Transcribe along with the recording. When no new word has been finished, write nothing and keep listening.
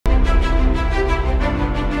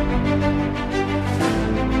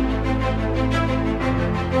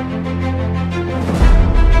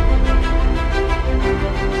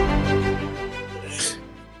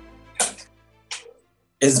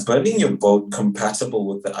Is burning your boat compatible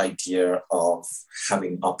with the idea of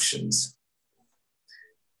having options?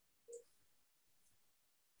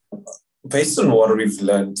 Based on what we've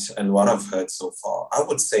learned and what I've heard so far, I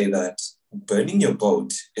would say that burning your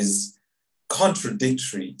boat is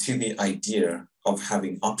contradictory to the idea of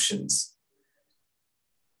having options.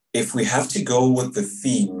 If we have to go with the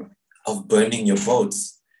theme of burning your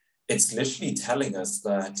boats, it's literally telling us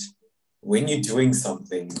that when you're doing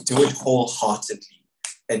something, do it wholeheartedly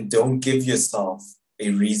and don't give yourself a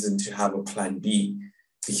reason to have a plan B.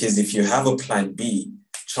 Because if you have a plan B,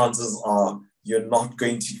 chances are you're not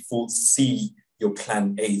going to see your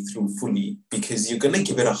plan A through fully, because you're going to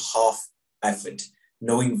give it a half effort,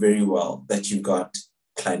 knowing very well that you've got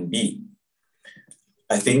plan B.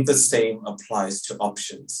 I think the same applies to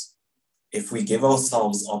options. If we give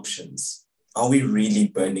ourselves options, are we really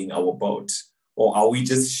burning our boat? Or are we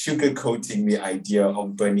just sugarcoating the idea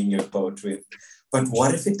of burning your boat with, but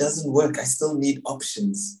what if it doesn't work? I still need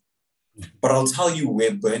options. But I'll tell you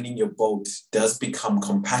where burning your boat does become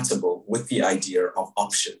compatible with the idea of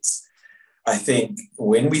options. I think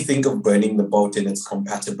when we think of burning the boat and its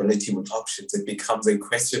compatibility with options, it becomes a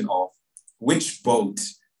question of which boat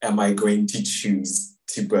am I going to choose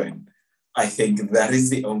to burn? I think that is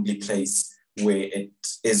the only place where it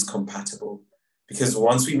is compatible. Because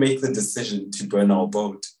once we make the decision to burn our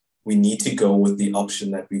boat, we need to go with the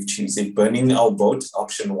option that we've chosen. If burning our boat,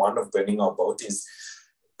 option one of burning our boat is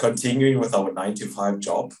continuing with our 9-to-5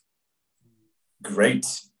 job, great.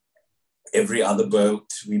 Every other boat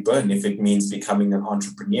we burn, if it means becoming an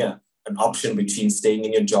entrepreneur, an option between staying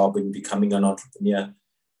in your job and becoming an entrepreneur,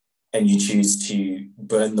 and you choose to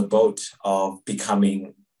burn the boat of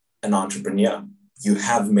becoming an entrepreneur, you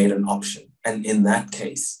have made an option. And in that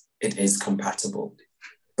case, it is compatible.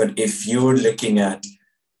 But if you're looking at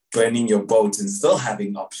burning your boat and still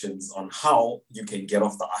having options on how you can get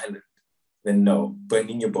off the island, then no,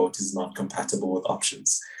 burning your boat is not compatible with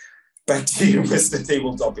options. Back to you, Mr.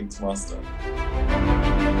 Table Topics Master.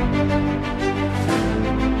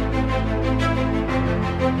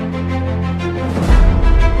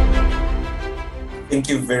 Thank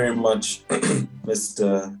you very much,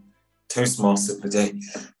 Mr. Toastmaster today.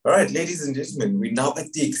 All right, ladies and gentlemen, we're now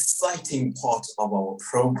at the exciting part of our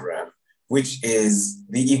program, which is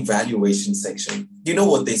the evaluation section. You know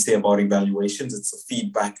what they say about evaluations? It's the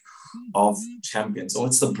feedback of champions, or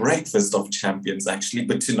it's the breakfast of champions, actually.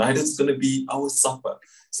 But tonight it's going to be our supper.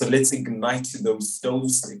 So let's ignite those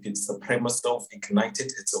stoves. If it's the Prema stove, ignite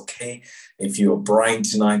it. It's okay. If you're brine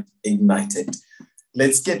tonight, ignite it.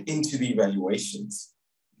 Let's get into the evaluations.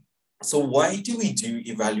 So why do we do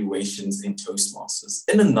evaluations in Toastmasters?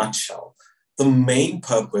 In a nutshell, the main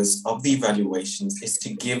purpose of the evaluations is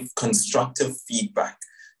to give constructive feedback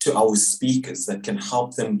to our speakers that can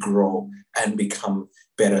help them grow and become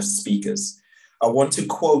better speakers. I want to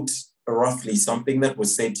quote roughly something that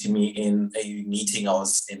was said to me in a meeting I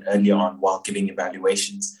was in earlier on while giving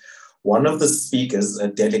evaluations. One of the speakers, a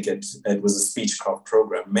delegate, it was a speechcraft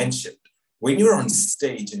program, mentioned, when you're on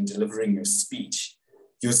stage and delivering your speech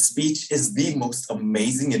is the most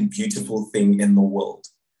amazing and beautiful thing in the world.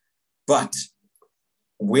 But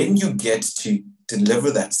when you get to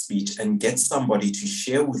deliver that speech and get somebody to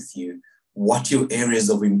share with you what your areas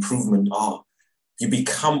of improvement are, you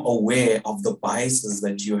become aware of the biases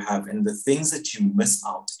that you have and the things that you miss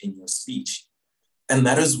out in your speech. And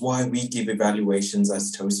that is why we give evaluations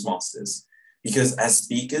as Toastmasters. Because as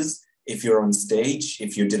speakers, if you're on stage,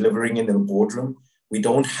 if you're delivering in a boardroom, we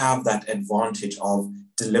don't have that advantage of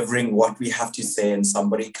delivering what we have to say and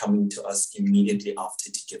somebody coming to us immediately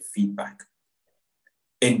after to give feedback.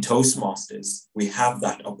 In Toastmasters, we have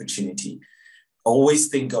that opportunity. I always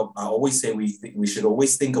say we should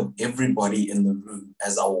always think of everybody in the room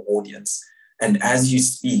as our audience. And as you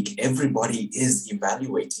speak, everybody is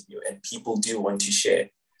evaluating you and people do want to share.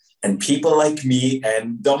 And people like me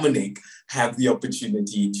and Dominic have the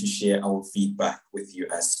opportunity to share our feedback with you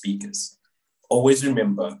as speakers. Always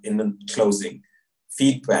remember, in the closing,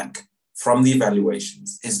 feedback from the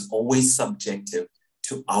evaluations is always subjective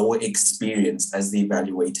to our experience as the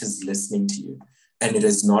evaluators listening to you. And it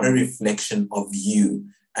is not a reflection of you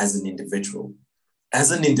as an individual.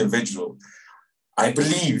 As an individual, I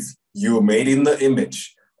believe you were made in the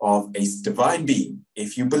image of a divine being.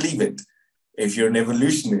 If you believe it, if you're an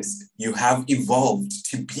evolutionist, you have evolved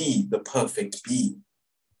to be the perfect being.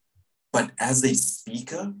 But as a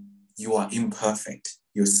speaker, you are imperfect.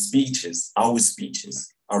 Your speeches, our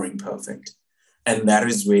speeches, are imperfect. And that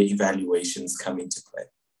is where evaluations come into play.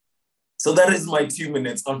 So that is my 2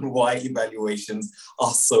 minutes on why evaluations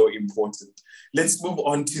are so important. Let's move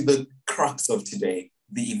on to the crux of today,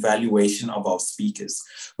 the evaluation of our speakers.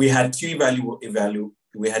 We had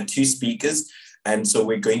two speakers, and so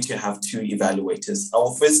we're going to have two evaluators.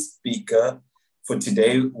 Our first speaker for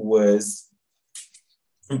today was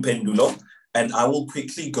Mpendulo, and I will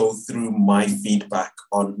quickly go through my feedback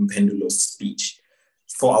on Mpendulo's speech.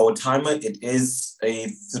 For our timer, it is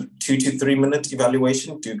a 2 to 3 minute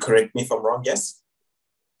evaluation. Do correct me if I'm wrong, yes?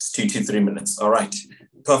 It's 2 to 3 minutes, all right,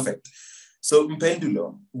 perfect. So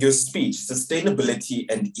Mpendulo, your speech,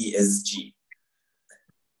 sustainability and ESG,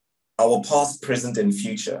 our past, present, and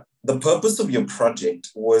future. The purpose of your project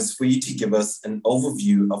was for you to give us an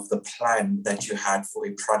overview of the plan that you had for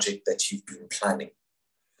a project that you've been planning.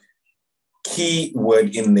 Key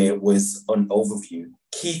word in there was an overview.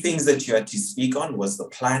 Key things that you had to speak on was the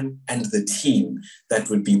plan and the team that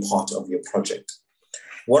would be part of your project.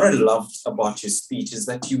 What I loved about your speech is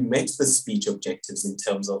that you met the speech objectives in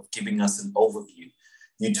terms of giving us an overview.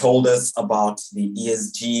 You told us about the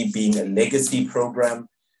ESG being a legacy program.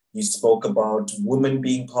 You spoke about women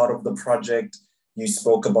being part of the project. You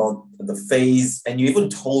spoke about the phase, and you even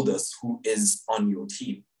told us who is on your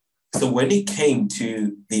team. So when it came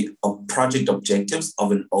to the project objectives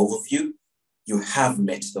of an overview, you have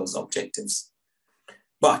met those objectives.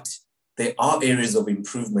 But there are areas of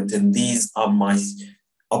improvement, and these are my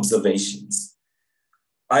observations.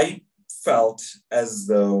 I felt as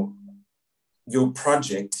though your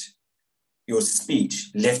project, your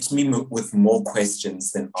speech, left me with more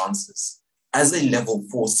questions than answers. As a level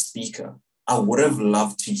 4 speaker, I would have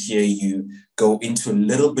loved to hear you go into a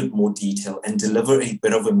little bit more detail and deliver a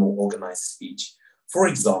bit of a more organized speech. For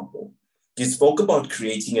example, you spoke about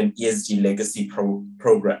creating an ESG legacy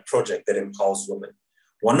project that empowers women.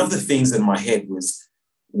 One of the things in my head was,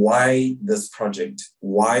 why this project?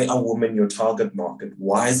 Why are women your target market?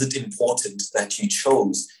 Why is it important that you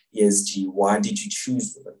chose ESG? Why did you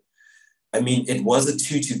choose women? I mean, it was a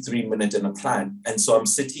 2 to 3 minute in a plan. And so I'm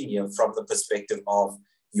sitting here from the perspective of,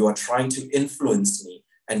 you are trying to influence me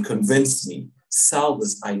and convince me, sell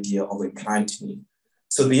this idea of a plan to me.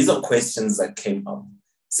 So these are questions that came up.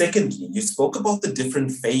 Secondly, you spoke about the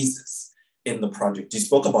different phases in the project. You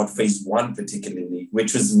spoke about phase 1 particularly,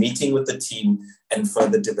 which was meeting with the team and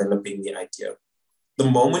further developing the idea. The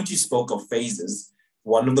moment you spoke of phases,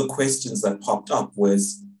 one of the questions that popped up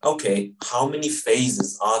was, okay, how many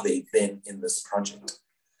phases are there then in this project?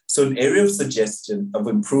 So an area of suggestion of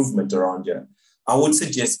improvement around here, I would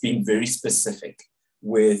suggest being very specific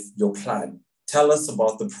with your plan. Tell us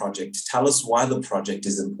about the project. Tell us why the project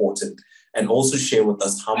is important, and also share with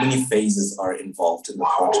us how many phases are involved in the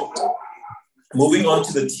project. Moving on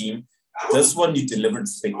to the team, this one you delivered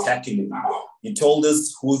spectacularly. You told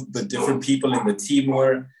us who the different people in the team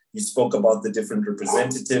were. You spoke about the different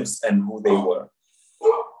representatives and who they were.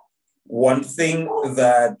 One thing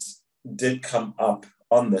that did come up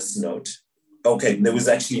on this note, okay, there was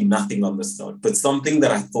actually nothing on this note, but something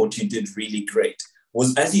that I thought you did really great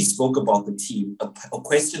was, as you spoke about the team, a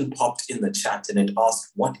question popped in the chat and it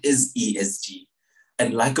asked, what is ESG?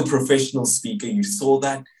 And like a professional speaker, you saw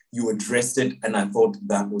that, you addressed it, and I thought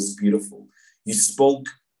that was beautiful. You spoke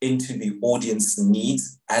into the audience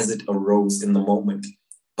needs as it arose in the moment.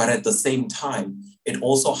 But at the same time, it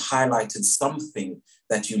also highlighted something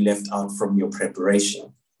that you left out from your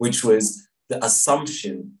preparation, which was the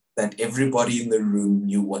assumption that everybody in the room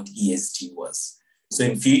knew what ESG was. So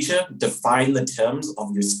in future, define the terms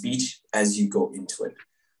of your speech as you go into it.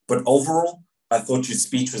 But overall, I thought your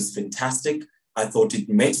speech was fantastic. I thought it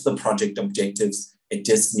met the project objectives. It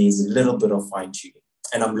just needs a little bit of fine tuning.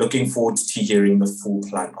 And I'm looking forward to hearing the full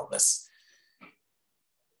plan on this.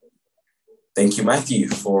 Thank you, Matthew,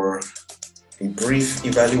 for a brief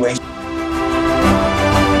evaluation.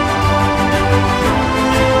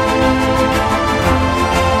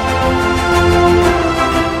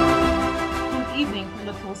 Good evening,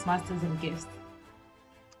 fellow Toastmasters and guests.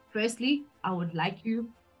 Firstly, I would like you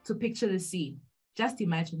to picture the scene. Just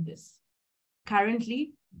imagine this.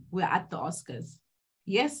 Currently, we're at the Oscars.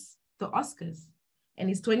 Yes, the Oscars. And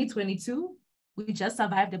it's 2022. We just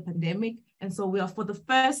survived the pandemic. And so we are, for the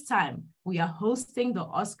first time, we are hosting the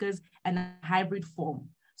Oscars in a hybrid form.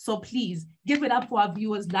 So please give it up for our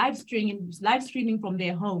viewers live streaming from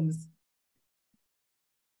their homes.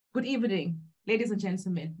 Good evening, ladies and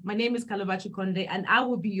gentlemen. My name is Kaluba Chikonde, and I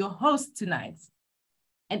will be your host tonight.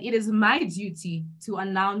 And it is my duty to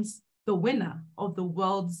announce the winner of the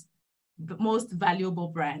world's most valuable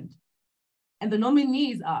brand. And the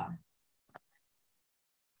nominees are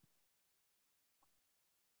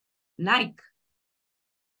Nike,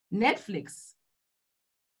 Netflix,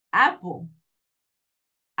 Apple,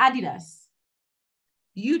 Adidas,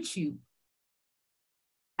 YouTube,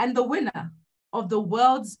 and the winner of the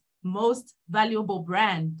world's most valuable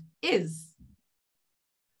brand is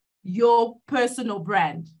your personal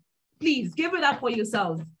brand. Please give it up for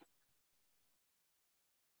yourselves.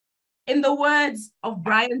 In the words of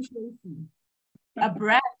Brian Tracy, a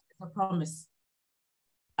brand is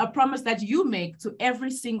a promise that you make to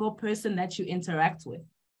every single person that you interact with,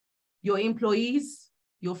 your employees,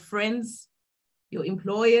 your friends, your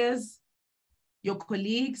employers, your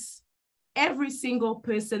colleagues, every single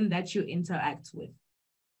person that you interact with.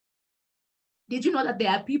 Did you know that there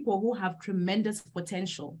are people who have tremendous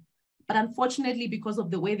potential, but unfortunately, because of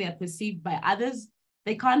the way they are perceived by others,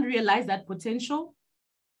 they can't realize that potential?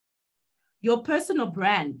 Your personal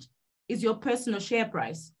brand is your personal share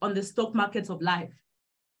price on the stock markets of life.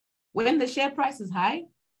 When the share price is high,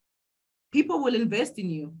 people will invest in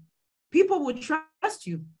you. People will trust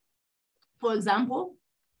you. For example,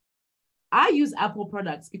 I use Apple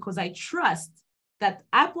products because I trust that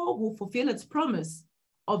Apple will fulfill its promise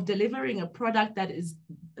of delivering a product that is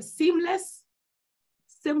seamless,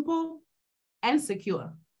 simple, and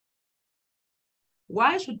secure.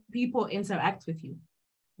 Why should people interact with you?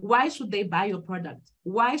 Why should they buy your product?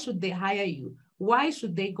 Why should they hire you? Why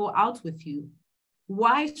should they go out with you?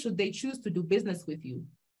 Why should they choose to do business with you?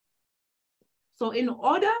 So in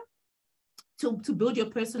order to build your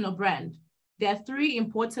personal brand, there are 3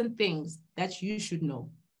 important things that you should know.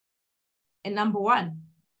 And number 1,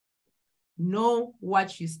 know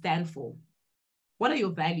what you stand for. What are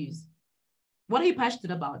your values? What are you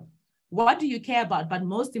passionate about? What do you care about? But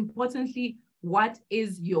most importantly, what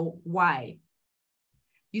is your why?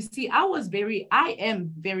 You see, I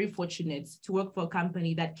am very fortunate to work for a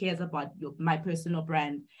company that cares about my personal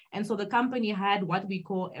brand. And so the company had what we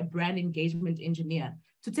call a brand engagement engineer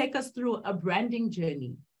to take us through a branding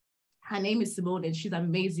journey. Her name is Simone, and she's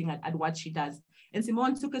amazing at what she does. And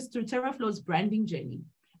Simone took us through TerraFlow's branding journey.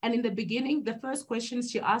 And in the beginning, the first questions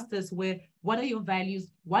she asked us were, what are your values?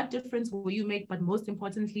 What difference will you make? But most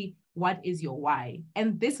importantly, what is your why?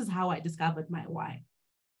 And this is how I discovered my why.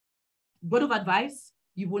 Word of advice,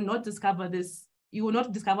 you will not discover this. You will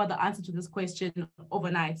not discover the answer to this question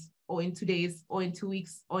overnight or in 2 days or in 2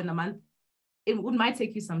 weeks or in a month. It might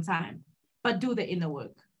take you some time, but do the inner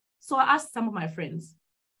work. So I asked some of my friends,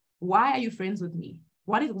 why are you friends with me?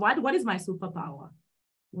 What is my superpower?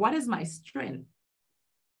 What is my strength?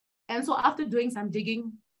 And so after doing some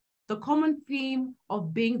digging, the common theme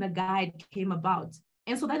of being the guide came about.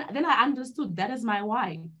 And so then I understood that is my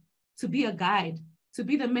why, to be a guide, to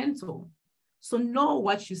be the mentor. So know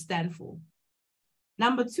what you stand for.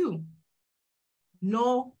 Number 2,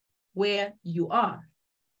 know where you are.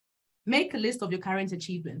 Make a list of your current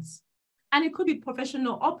achievements. And it could be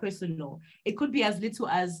professional or personal. It could be as little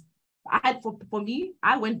as, for me,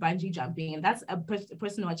 I went bungee jumping, and that's a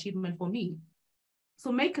personal achievement for me.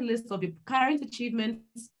 So make a list of your current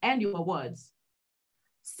achievements and your awards.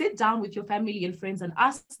 Sit down with your family and friends and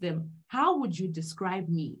ask them, how would you describe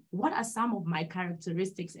me? What are some of my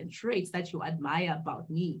characteristics and traits that you admire about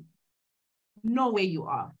me? Know where you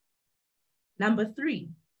are. Number 3,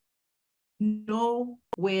 know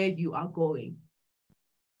where you are going.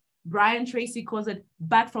 Brian Tracy calls it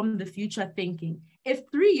back from the future thinking. If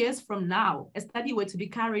 3 years from now, a study were to be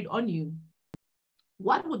carried on you,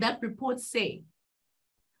 what would that report say?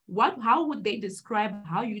 How would they describe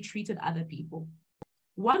how you treated other people?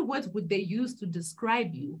 What words would they use to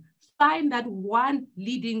describe you? Find that one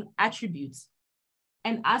leading attribute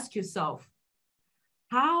and ask yourself,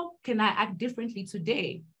 how can I act differently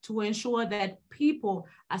today to ensure that people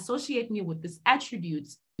associate me with this attribute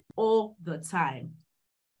all the time?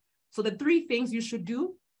 So the 3 things you should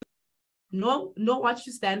do: know what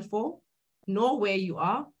you stand for, know where you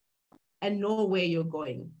are, and know where you're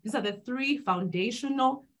going. These are the 3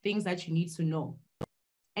 foundational things that you need to know.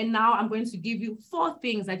 And now I'm going to give you 4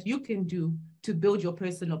 things that you can do to build your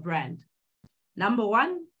personal brand. Number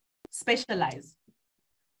 1, specialize.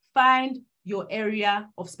 Find your area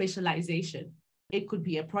of specialization. It could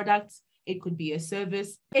be a product, it could be a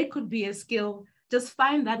service, it could be a skill. Just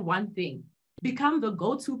find that one thing. Become the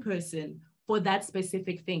go-to person for that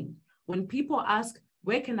specific thing. When people ask,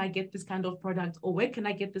 where can I get this kind of product, or where can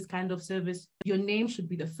I get this kind of service, your name should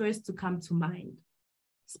be the first to come to mind.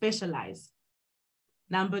 Specialize.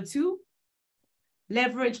 Number 2,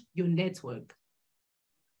 leverage your network.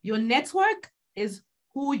 Your network is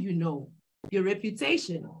who you know. Your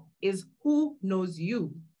reputation is who knows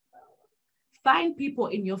you. Find people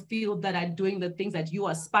in your field that are doing the things that you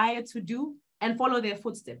aspire to do and follow their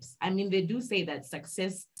footsteps. I mean, they do say that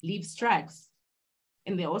success leaves tracks.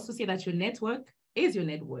 And they also say that your network is your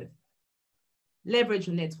net worth. Leverage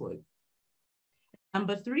your network.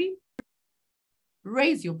 Number 3,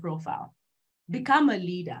 raise your profile. Become a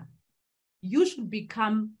leader. You should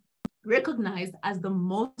become recognized as the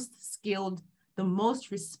most skilled, the most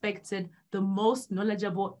respected, the most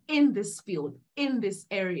knowledgeable in this field, in this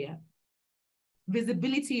area.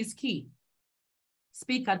 Visibility is key.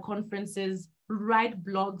 Speak at conferences, write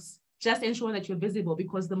blogs, just ensure that you're visible,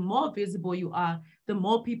 because the more visible you are, the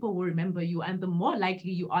more people will remember you and the more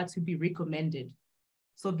likely you are to be recommended.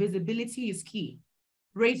 So visibility is key.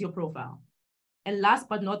 Raise your profile. And last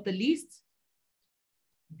but not the least,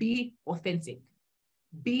 be authentic.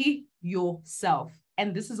 Be yourself.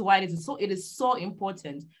 And this is why it is so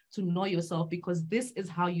important to know yourself, because this is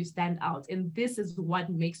how you stand out. And this is what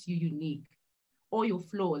makes you unique. All your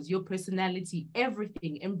flaws, your personality,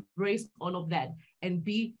 everything, embrace all of that and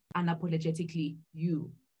be unapologetically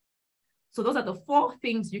you. So those are the 4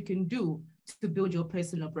 things you can do to build your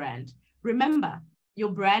personal brand. Remember, your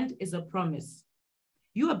brand is a promise.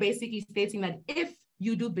 You are basically stating that if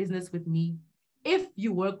you do business with me, if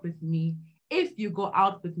you work with me, if you go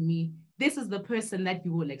out with me, this is the person that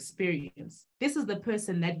you will experience. This is the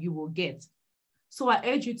person that you will get. So I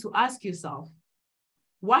urge you to ask yourself,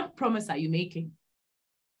 what promise are you making?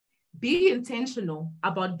 Be intentional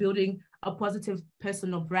about building a positive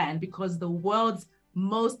personal brand, because the world's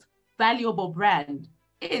most valuable brand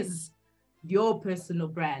is your personal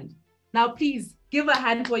brand. Now, please give a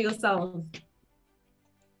hand for yourselves.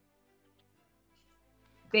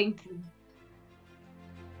 Thank you.